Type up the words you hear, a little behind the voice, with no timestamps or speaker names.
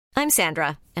I'm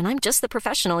Sandra, and I'm just the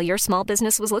professional your small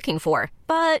business was looking for.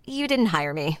 But you didn't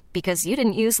hire me because you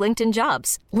didn't use LinkedIn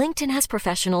Jobs. LinkedIn has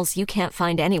professionals you can't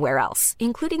find anywhere else,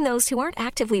 including those who aren't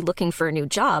actively looking for a new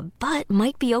job, but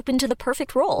might be open to the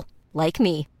perfect role, like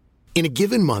me. In a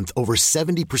given month, over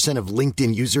 70% of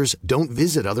LinkedIn users don't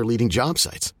visit other leading job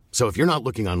sites. So if you're not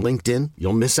looking on LinkedIn,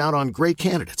 you'll miss out on great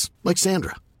candidates like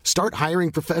Sandra. Start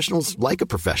hiring professionals like a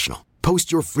professional.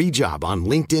 Post your free job on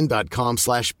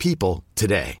linkedin.com/people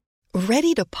today.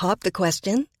 Ready to pop the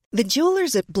question? The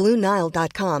jewelers at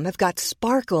BlueNile.com have got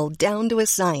sparkle down to a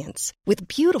science with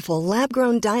beautiful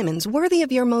lab-grown diamonds worthy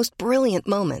of your most brilliant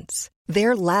moments.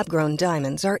 Their lab-grown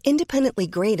diamonds are independently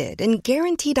graded and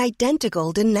guaranteed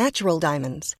identical to natural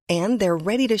diamonds, and they're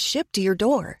ready to ship to your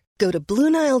door. Go to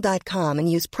BlueNile.com and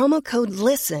use promo code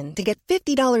LISTEN to get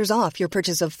 $50 off your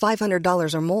purchase of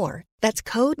 $500 or more. That's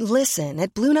code LISTEN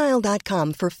at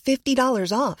BlueNile.com for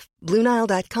 $50 off.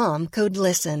 BlueNile.com, code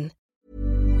LISTEN.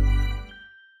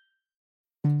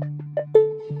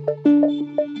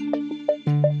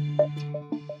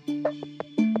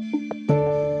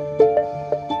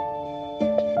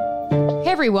 Hey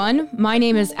everyone, my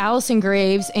name is Allison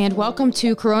Graves, and welcome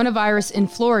to Coronavirus in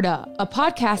Florida, a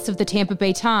podcast of the Tampa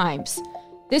Bay Times.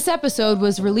 This episode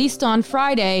was released on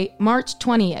Friday, March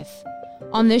 20th.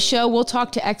 On this show, we'll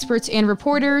talk to experts and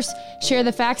reporters, share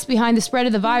the facts behind the spread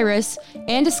of the virus,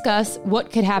 and discuss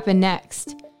what could happen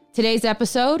next. Today's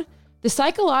episode, the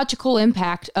psychological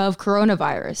impact of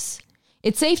coronavirus.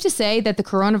 It's safe to say that the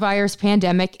coronavirus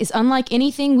pandemic is unlike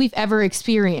anything we've ever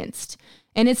experienced.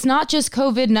 And it's not just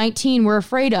COVID-19 we're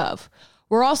afraid of.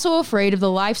 We're also afraid of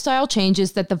the lifestyle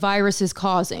changes that the virus is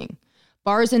causing.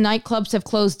 Bars and nightclubs have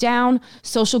closed down,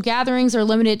 social gatherings are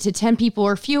limited to 10 people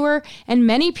or fewer, and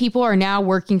many people are now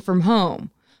working from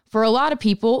home. For a lot of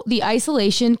people, the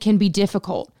isolation can be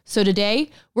difficult. So today,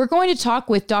 we're going to talk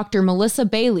with Dr. Melissa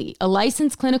Bailey, a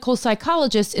licensed clinical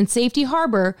psychologist in Safety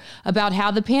Harbor, about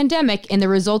how the pandemic and the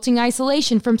resulting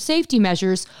isolation from safety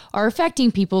measures are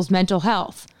affecting people's mental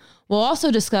health. We'll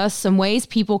also discuss some ways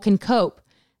people can cope.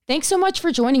 Thanks so much for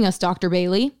joining us, Dr.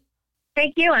 Bailey.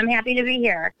 Thank you. I'm happy to be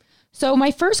here. So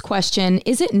my first question,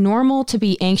 is it normal to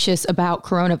be anxious about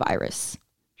coronavirus?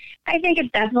 I think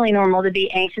it's definitely normal to be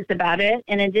anxious about it.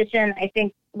 In addition, I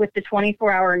think with the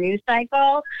 24-hour news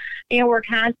cycle, we're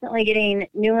constantly getting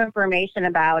new information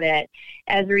about it.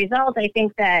 As a result, I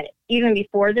think that even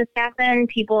before this happened,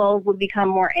 people would become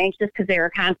more anxious because they were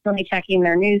constantly checking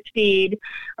their news feed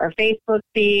or Facebook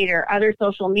feed or other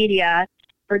social media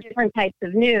for different types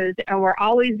of news. And we're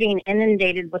always being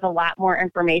inundated with a lot more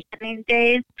information these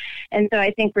days. And so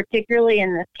I think particularly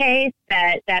in this case,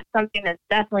 that's something that's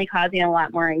definitely causing a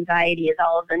lot more anxiety is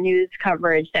all of the news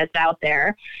coverage that's out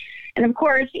there. And of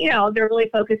course, they're really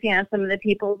focusing on some of the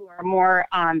people who are more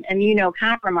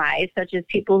immunocompromised, such as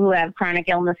people who have chronic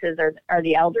illnesses or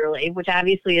the elderly, which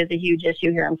obviously is a huge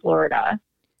issue here in Florida.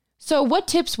 So what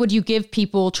tips would you give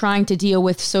people trying to deal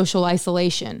with social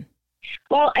isolation?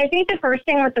 Well, I think the first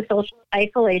thing with the social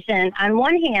isolation, on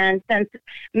one hand, since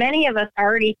many of us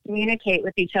already communicate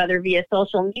with each other via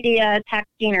social media,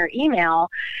 texting, or email,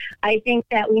 I think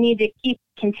that we need to keep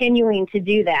continuing to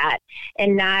do that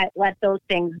and not let those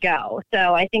things go.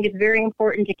 So I think it's very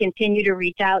important to continue to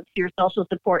reach out to your social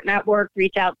support network,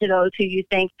 reach out to those who you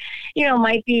think,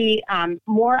 might be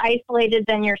more isolated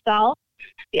than yourself.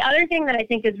 The other thing that I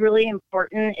think is really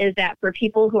important is that for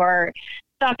people who are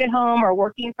stuck at home or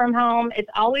working from home, it's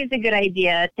always a good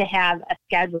idea to have a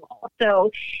schedule. So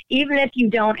even if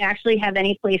you don't actually have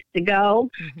any place to go,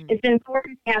 it's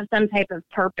important to have some type of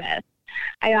purpose.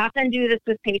 I often do this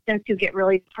with patients who get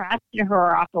really depressed and who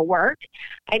are off of work.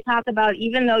 I talk about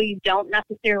even though you don't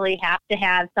necessarily have to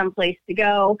have some place to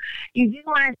go, you do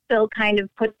want to still kind of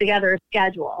put together a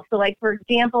schedule. So like, for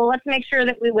example, let's make sure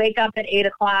that we wake up at 8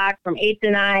 o'clock. From 8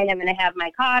 to 9, I'm going to have my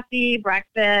coffee,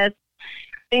 breakfast,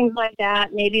 things like that.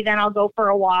 Maybe then I'll go for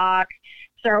a walk,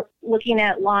 start looking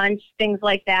at lunch, things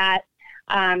like that.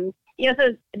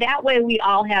 So that way we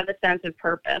all have a sense of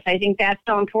purpose. I think that's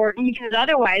so important because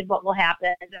otherwise what will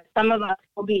happen is that some of us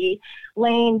will be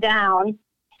laying down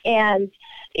and,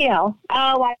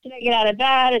 why should I get out of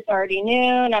bed? It's already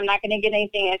noon. I'm not going to get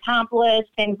anything accomplished,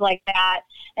 things like that.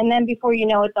 And then before you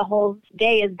know it, the whole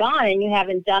day is gone and you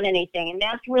haven't done anything. And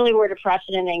that's really where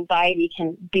depression and anxiety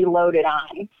can be loaded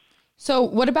on. So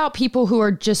what about people who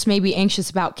are just maybe anxious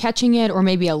about catching it or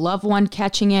maybe a loved one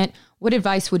catching it? What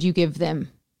advice would you give them?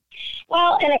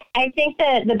 Well, and I think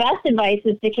that the best advice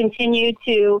is to continue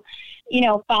to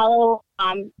follow,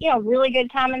 really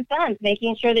good common sense,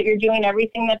 making sure that you're doing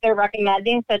everything that they're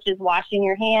recommending, such as washing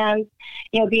your hands,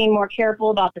 being more careful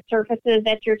about the surfaces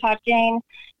that you're touching.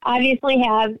 Obviously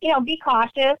be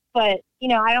cautious, but,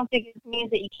 I don't think it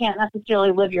means that you can't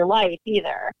necessarily live your life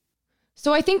either.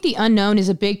 So I think the unknown is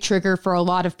a big trigger for a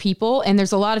lot of people, and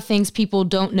there's a lot of things people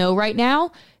don't know right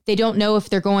now. They don't know if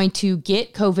they're going to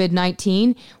get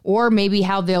COVID-19 or maybe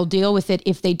how they'll deal with it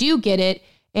if they do get it.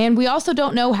 And we also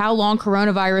don't know how long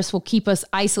coronavirus will keep us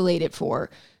isolated for.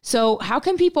 So how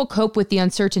can people cope with the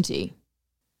uncertainty?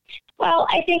 Well,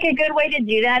 I think a good way to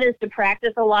do that is to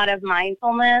practice a lot of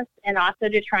mindfulness and also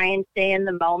to try and stay in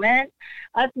the moment.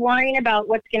 Us worrying about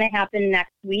what's going to happen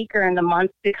next week or in the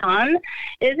months to come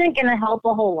isn't going to help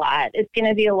a whole lot. It's going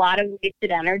to be a lot of wasted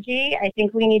energy. I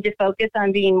think we need to focus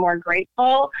on being more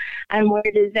grateful on what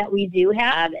it is that we do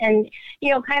have and,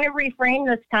 kind of reframe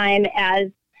this time as,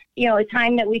 a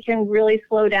time that we can really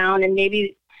slow down and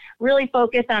maybe really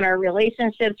focus on our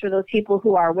relationships for those people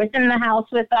who are within the house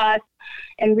with us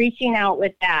and reaching out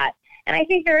with that. And I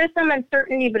think there is some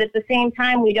uncertainty, but at the same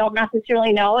time, we don't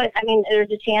necessarily know it. I mean, there's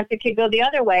a chance it could go the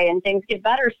other way and things get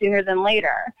better sooner than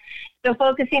later. So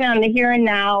focusing on the here and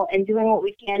now and doing what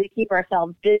we can to keep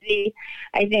ourselves busy,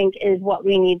 I think is what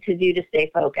we need to do to stay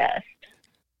focused.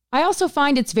 I also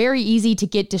find it's very easy to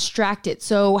get distracted.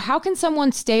 So how can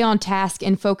someone stay on task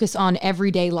and focus on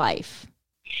everyday life?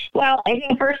 Well, I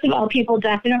think first of all, people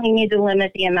definitely need to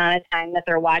limit the amount of time that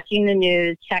they're watching the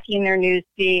news, checking their news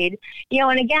feed.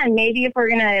 And again, maybe if we're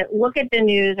going to look at the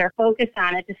news or focus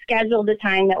on it, to schedule the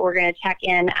time that we're going to check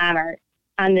in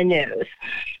on the news.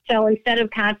 So instead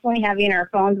of constantly having our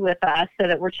phones with us so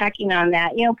that we're checking on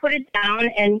that, put it down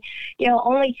and,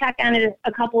 only check on it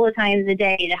a couple of times a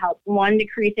day to help, one,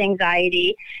 decrease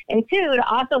anxiety, and two, to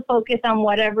also focus on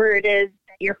whatever it is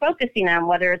you're focusing on,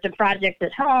 whether it's a project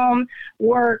at home,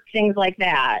 work, things like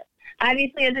that.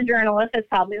 Obviously, as a journalist, it's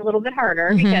probably a little bit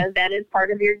harder because that is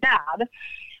part of your job.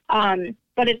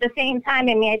 But at the same time,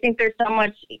 I think there's so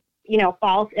much,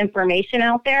 false information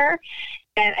out there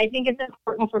that I think it's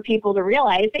important for people to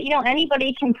realize that,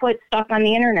 anybody can put stuff on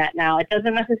the internet now. It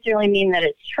doesn't necessarily mean that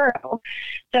it's true.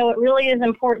 So it really is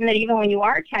important that even when you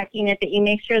are checking it, that you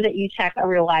make sure that you check a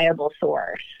reliable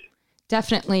source.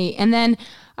 Definitely. And then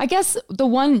I guess the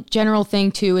one general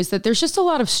thing too is that there's just a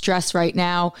lot of stress right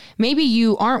now. Maybe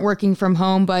you aren't working from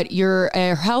home, but you're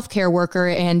a healthcare worker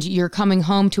and you're coming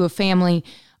home to a family.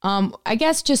 I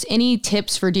guess just any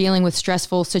tips for dealing with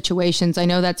stressful situations. I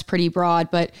know that's pretty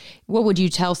broad, but what would you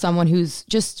tell someone who's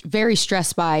just very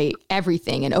stressed by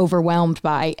everything and overwhelmed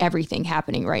by everything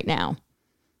happening right now?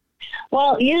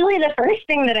 Well, usually the first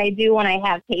thing that I do when I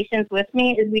have patients with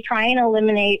me is we try and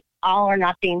eliminate all or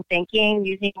nothing thinking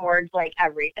using words like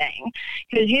everything,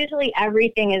 because usually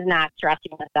everything is not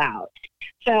stressing us out.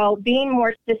 So being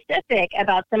more specific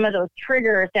about some of those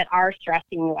triggers that are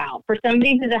stressing you out. For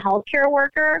somebody who's a healthcare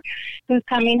worker who's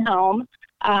coming home,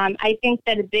 I think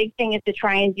that a big thing is to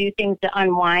try and do things to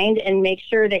unwind and make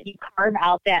sure that you carve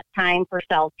out that time for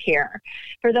self-care.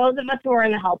 For those of us who are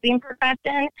in the helping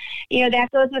profession, that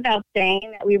goes without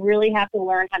saying that we really have to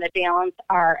learn how to balance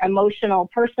our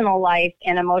emotional personal life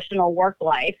and emotional work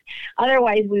life.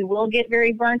 Otherwise, we will get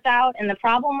very burnt out. And the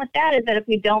problem with that is that if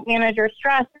we don't manage our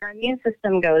stress, our immune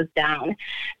system goes down.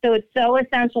 So it's so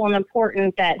essential and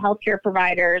important that healthcare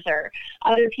providers or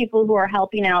other people who are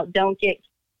helping out don't get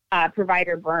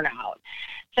provider burnout.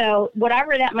 So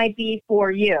whatever that might be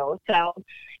for you. So,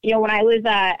 when I was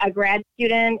a grad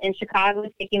student in Chicago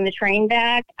taking the train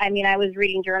back, I was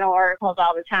reading journal articles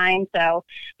all the time. So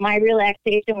my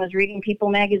relaxation was reading People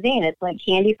magazine. It's like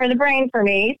candy for the brain for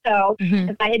me. So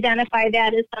if I identify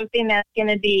that as something that's going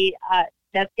to be,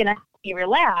 that's going to help me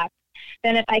relax,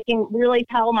 then if I can really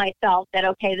tell myself that,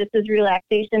 okay, this is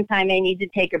relaxation time, I need to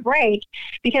take a break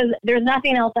because there's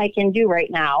nothing else I can do right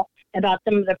now about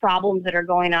some of the problems that are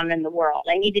going on in the world.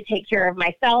 I need to take care of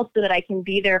myself so that I can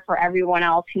be there for everyone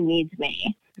else who needs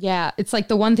me. Yeah, it's like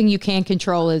the one thing you can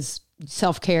control is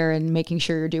self-care and making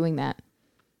sure you're doing that.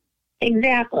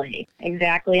 Exactly. And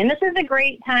this is a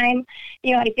great time,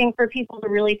 I think, for people to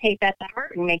really take that to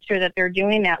heart and make sure that they're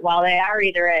doing that while they are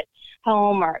either at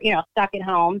home or, stuck at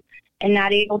home and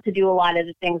not able to do a lot of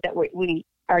the things that we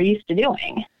are used to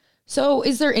doing. So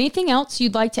is there anything else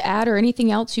you'd like to add or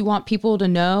anything else you want people to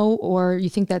know or you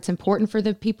think that's important for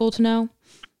the people to know?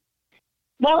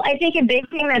 Well, I think a big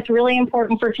thing that's really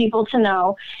important for people to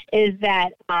know is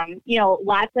that,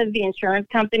 lots of the insurance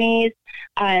companies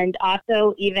and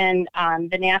also even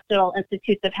the National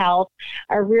Institutes of Health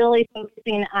are really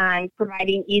focusing on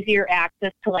providing easier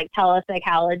access to like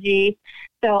telepsychology.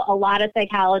 So a lot of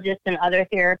psychologists and other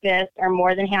therapists are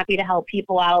more than happy to help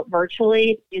people out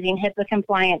virtually using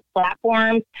HIPAA-compliant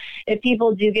platforms if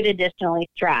people do get additionally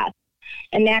stressed.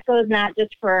 And that goes not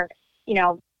just for,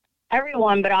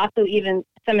 everyone, but also even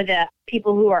some of the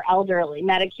people who are elderly.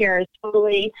 Medicare has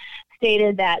totally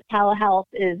stated that telehealth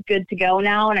is good to go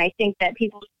now, and I think that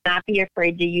people should not be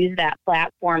afraid to use that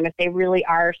platform if they really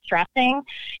are stressing.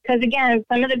 Because again,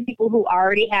 some of the people who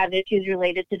already have issues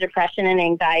related to depression and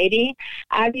anxiety,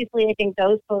 obviously I think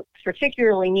those folks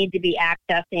particularly need to be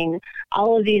accessing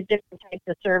all of these different types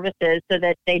of services so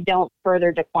that they don't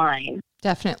further decline.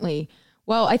 Definitely.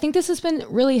 Well, I think this has been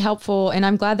really helpful, and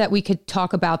I'm glad that we could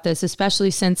talk about this, especially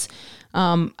since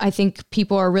I think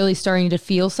people are really starting to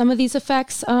feel some of these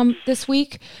effects this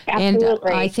week.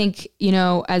 Absolutely. And I think,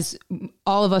 as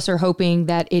all of us are hoping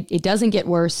that it doesn't get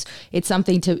worse, it's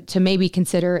something to maybe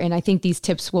consider. And I think these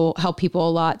tips will help people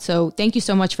a lot. So thank you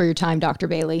so much for your time, Dr.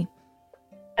 Bailey.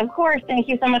 Of course. Thank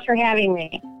you so much for having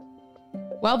me.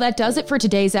 Well, that does it for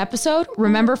today's episode.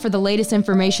 Remember, for the latest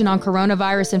information on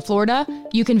coronavirus in Florida,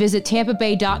 you can visit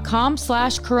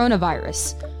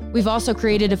tampabay.com/coronavirus. We've also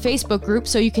created a Facebook group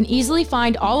so you can easily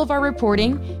find all of our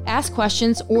reporting, ask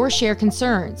questions, or share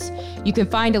concerns. You can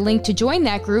find a link to join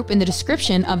that group in the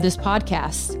description of this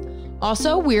podcast.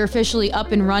 Also, we're officially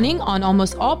up and running on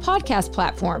almost all podcast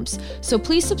platforms, so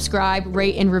please subscribe,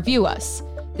 rate, and review us.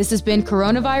 This has been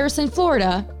Coronavirus in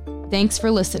Florida. Thanks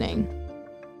for listening.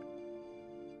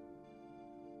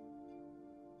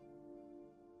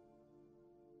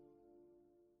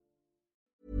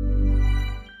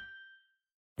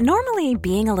 Normally,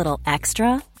 being a little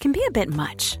extra can be a bit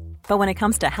much, but when it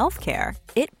comes to healthcare,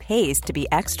 it pays to be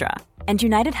extra. And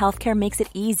United Healthcare makes it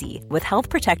easy with Health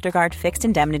Protector Guard fixed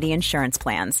indemnity insurance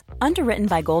plans. Underwritten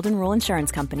by Golden Rule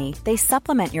Insurance Company, they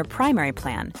supplement your primary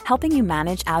plan, helping you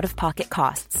manage out-of-pocket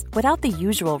costs without the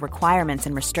usual requirements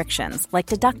and restrictions like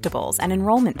deductibles and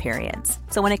enrollment periods.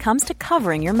 So when it comes to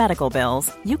covering your medical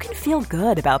bills, you can feel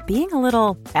good about being a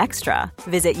little extra.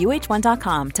 Visit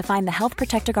UH1.com to find the Health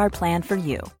Protector Guard plan for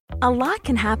you. A lot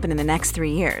can happen in the next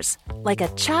 3 years. Like a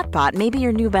chatbot may be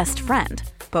your new best friend.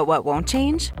 But what won't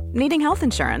change? Needing health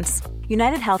insurance.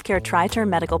 United Healthcare Tri-Term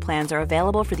Medical Plans are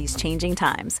available for these changing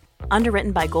times.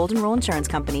 Underwritten by Golden Rule Insurance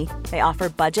Company, they offer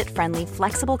budget-friendly,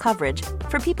 flexible coverage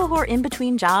for people who are in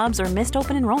between jobs or missed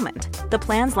open enrollment. The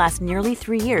plans last nearly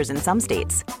 3 years in some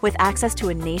states, with access to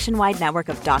a nationwide network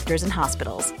of doctors and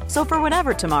hospitals. So for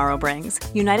whatever tomorrow brings,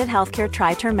 United Healthcare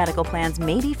Tri-Term Medical Plans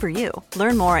may be for you.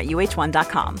 Learn more at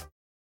UH1.com.